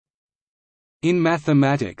In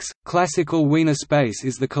mathematics, classical Wiener space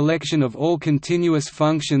is the collection of all continuous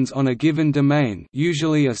functions on a given domain,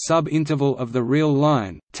 usually a sub-interval of the real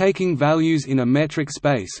line, taking values in a metric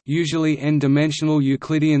space, usually n-dimensional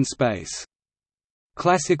Euclidean space.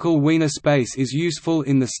 Classical Wiener space is useful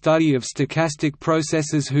in the study of stochastic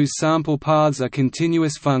processes whose sample paths are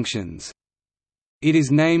continuous functions. It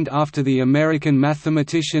is named after the American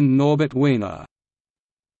mathematician Norbert Wiener.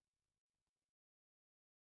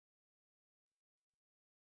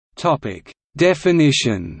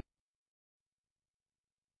 Definition.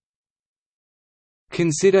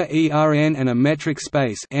 Consider ERN and a metric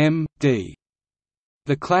space M, D.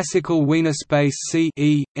 The classical Wiener space C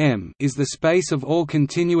E, M is the space of all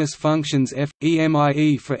continuous functions f,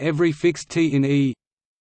 e.m.i.e. for every fixed t in E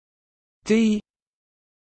D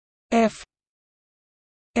f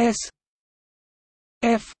s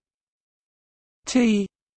f t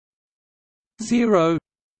 0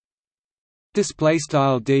 display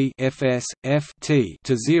style d fs f t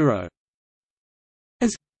to 0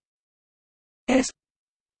 as s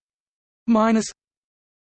minus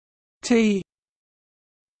t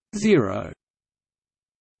 0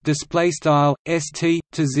 display style st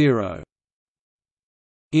to 0.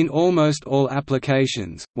 In almost all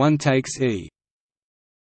applications, one takes e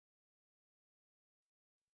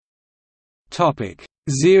topic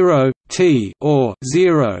 0 t or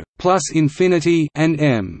 0 plus infinity and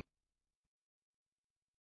m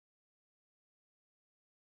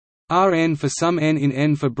Rn for some n in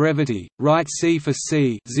n for brevity, write C for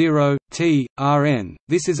C 0, t, Rn,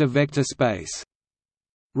 this is a vector space.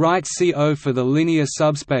 Write CO for the linear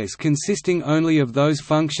subspace consisting only of those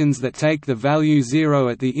functions that take the value 0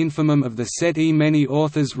 at the infimum of the set E. Many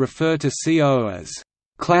authors refer to CO as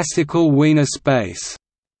classical Wiener space.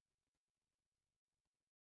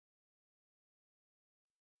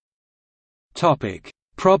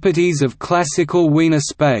 Properties of classical Wiener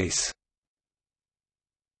space.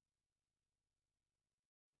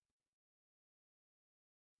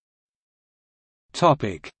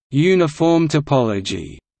 Uniform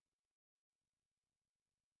topology.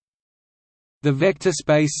 The vector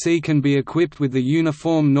space C can be equipped with the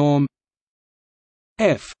uniform norm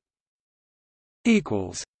F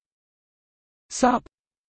equals sup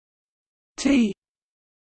T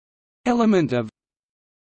element of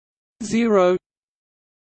 0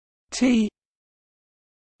 T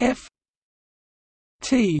F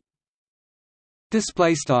T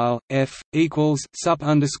display style F equals sup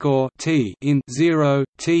underscore T in 0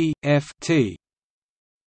 T F T,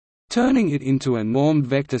 turning it into a normed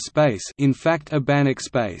vector space, in fact a Banach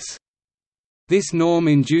space. This norm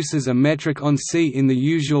induces a metric on C in the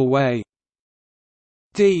usual way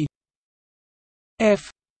D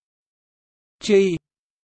F G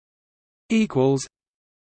equals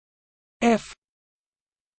F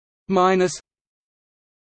minus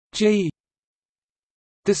G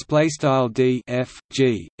display style D F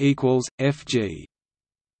G equals FG.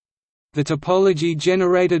 The topology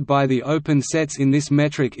generated by the open sets in this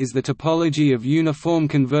metric is the topology of uniform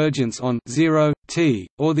convergence on 0 T,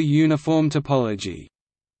 or the uniform topology.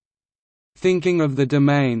 Thinking of the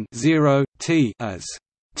domain 0 T as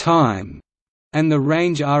time and the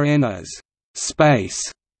range Rn as space,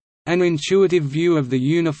 an intuitive view of the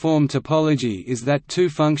uniform topology is that two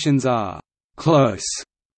functions are close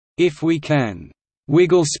if we can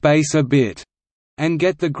wiggle space a bit and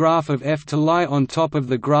get the graph of f to lie on top of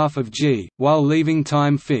the graph of G, while leaving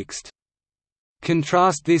time fixed.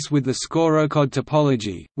 Contrast this with the Skorokhod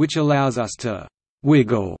topology, which allows us to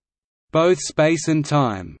wiggle both space and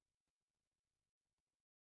time.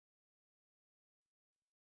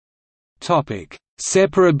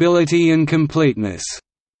 Separability and completeness.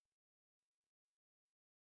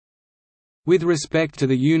 With respect to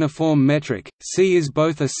the uniform metric, C is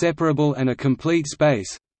both a separable and a complete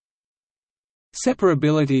space.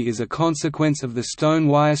 Separability is a consequence of the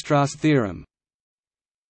Stone-Weierstrass theorem.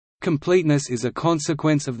 Completeness is a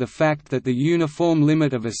consequence of the fact that the uniform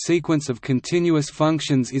limit of a sequence of continuous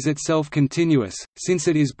functions is itself continuous, since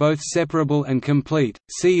it is both separable and complete.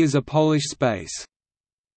 C is a Polish space.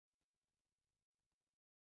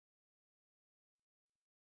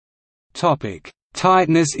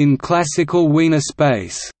 Tightness in classical Wiener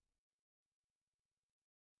space.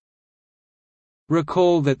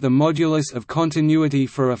 Recall that the modulus of continuity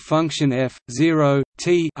for a function f 0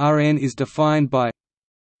 t Rn is defined by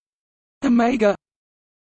omega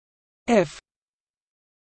f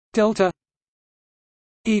delta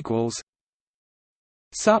equals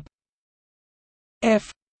sup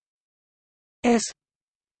f s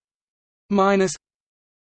minus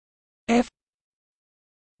f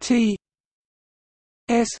t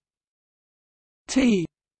s t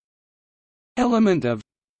element of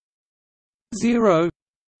 0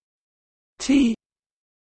 t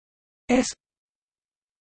s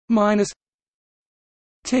minus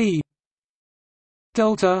t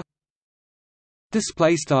delta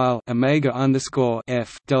display style omega underscore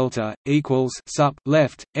f delta equals sup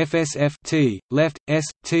left fsf t left s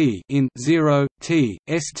t in 0 t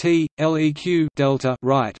st leq delta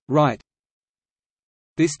right.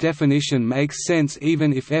 This definition makes sense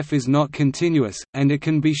even if f is not continuous, and it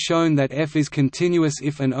can be shown that f is continuous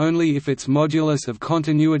if and only if its modulus of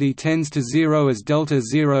continuity tends to 0 as delta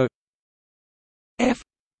 0. F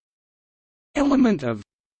element of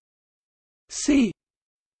c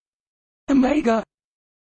omega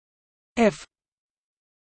f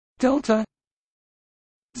delta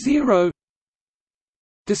 0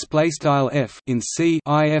 display style f in c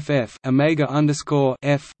iff omega underscore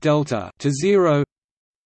f delta to 0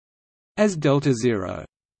 as delta 0.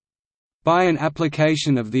 By an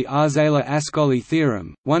application of the Arzela-Ascoli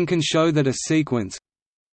theorem, one can show that a sequence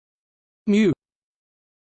mu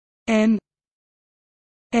n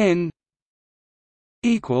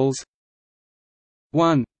equals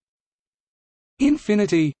 1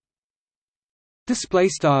 infinity display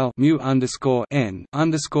style mu underscore n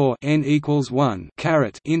equals 1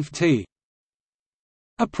 caret inf t.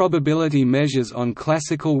 A probability measures on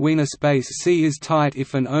classical Wiener space C is tight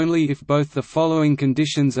if and only if both the following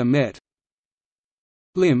conditions are met: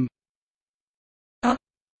 lim a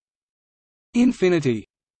infinity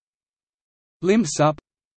lim sup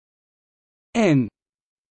n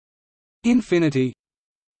infinity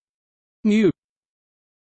mu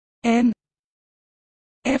n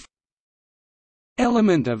f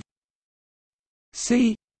element of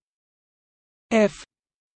C f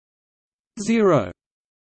 0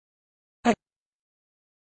 a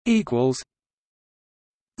equals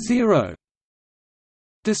 0.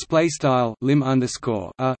 Display style lim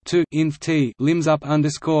underscore a to inf t lims up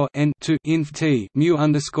underscore n to inf t mu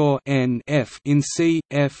underscore n f in C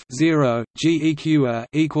f 0 geq a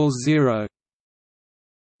equals 0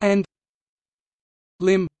 and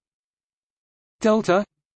lim delta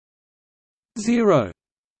 0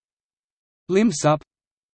 lim sup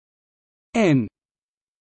n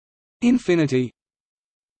infinity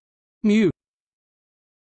mu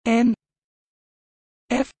n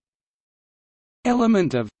f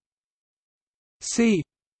element of C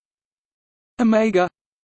omega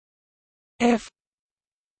f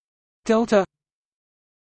delta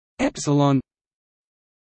epsilon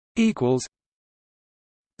equals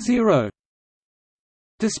 0.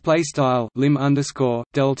 Display style lim underscore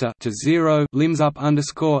delta to 0 lims up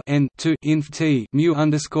underscore n to inf t mu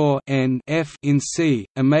underscore n f in C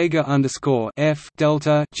omega underscore f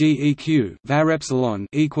delta geq var epsilon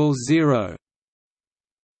equals 0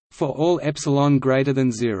 for all epsilon greater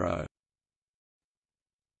than 0.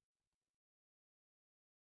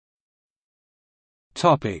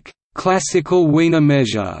 Topic: Classical Wiener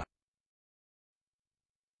measure.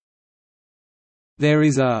 There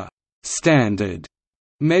is a standard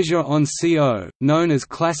measure on CO, known as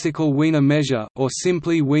classical Wiener measure, or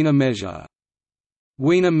simply Wiener measure.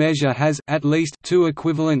 Wiener measure has at least two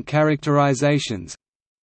equivalent characterizations.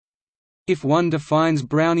 If one defines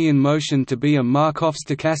Brownian motion to be a Markov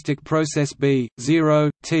stochastic process B,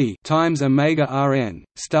 0, t times omega Rn,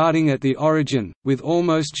 starting at the origin, with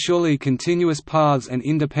almost surely continuous paths and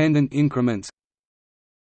independent increments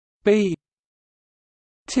B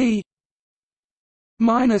t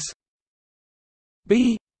minus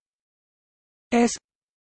B S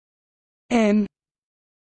N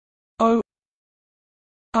O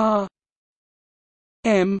R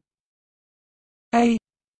M A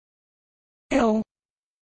L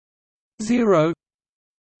 0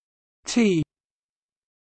 T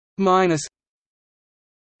minus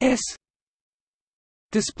S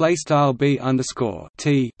display style b underscore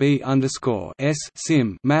t b underscore s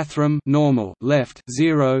sim mathrm normal left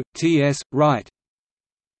 0 ts right.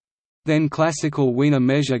 Then classical Wiener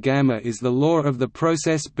measure gamma is the law of the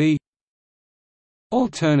process B.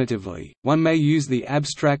 Alternatively, one may use the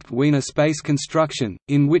abstract Wiener space construction,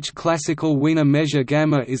 in which classical Wiener measure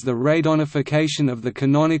gamma is the radonification of the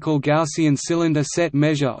canonical Gaussian cylinder set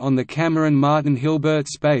measure on the Cameron-Martin-Hilbert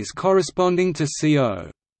space corresponding to CO.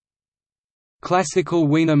 Classical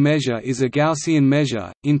Wiener measure is a Gaussian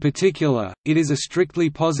measure, in particular, it is a strictly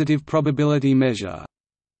positive probability measure.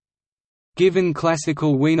 Given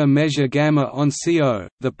classical Wiener measure gamma on CO,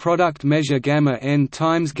 the product measure gamma n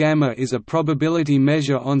times gamma is a probability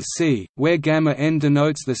measure on C, where gamma n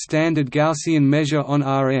denotes the standard Gaussian measure on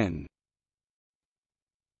Rn.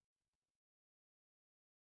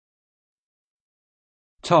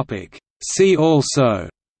 See also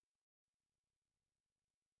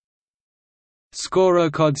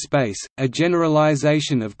Skorokhod space, a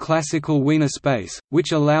generalization of classical Wiener space,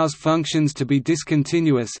 which allows functions to be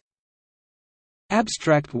discontinuous.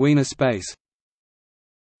 Abstract Wiener space.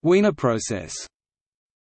 Wiener process.